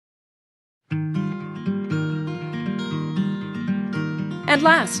And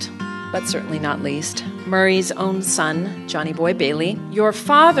last, but certainly not least, Murray's own son, Johnny Boy Bailey. Your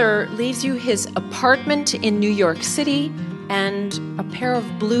father leaves you his apartment in New York City and a pair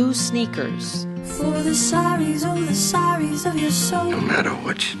of blue sneakers. For the sorries of your soul. No matter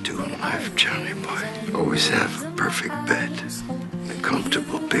what you do in life, Johnny Boy, always have a perfect bed, a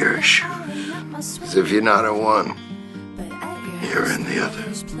comfortable pair of shoes. Because if you're not in one, you're in the other.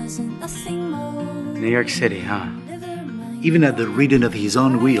 New York City, huh? Even at the reading of his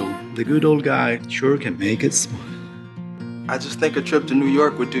own will, the good old guy sure can make it smile. I just think a trip to New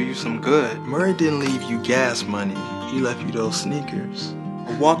York would do you some good. Murray didn't leave you gas money. He left you those sneakers.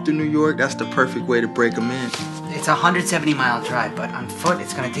 A walk through New York, that's the perfect way to break them in. It's a 170-mile drive, but on foot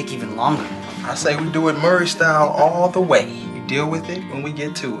it's gonna take even longer. I say we do it Murray style all the way. We deal with it when we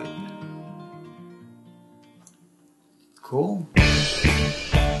get to it. Cool.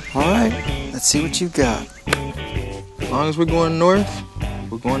 All right, let's see what you got. As long as we're going north,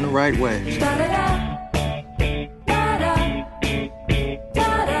 we're going the right way.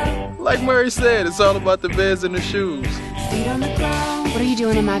 Like Murray said, it's all about the beds and the shoes. What are you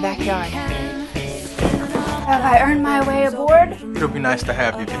doing in my backyard? Have I earned my way aboard? It'll be nice to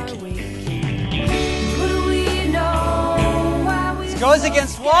have you, Vicky. This goes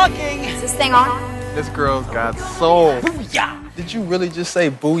against walking. Is this thing on? This girl's got soul. Booyah! Did you really just say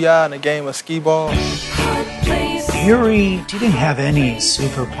booyah in a game of skee ball? Yuri didn't have any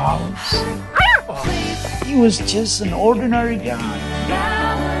superpowers. He was just an ordinary guy.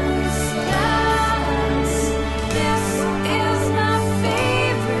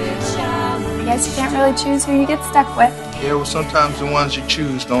 I guess you can't really choose who you get stuck with. Yeah, well, sometimes the ones you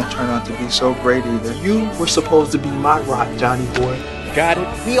choose don't turn out to be so great either. You were supposed to be my rock, Johnny Boy. Got it?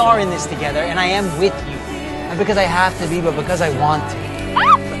 We are in this together, and I am with you. Not because I have to be, but because I want to.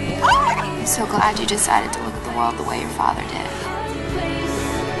 I'm so glad you decided to look at the world the way your father did.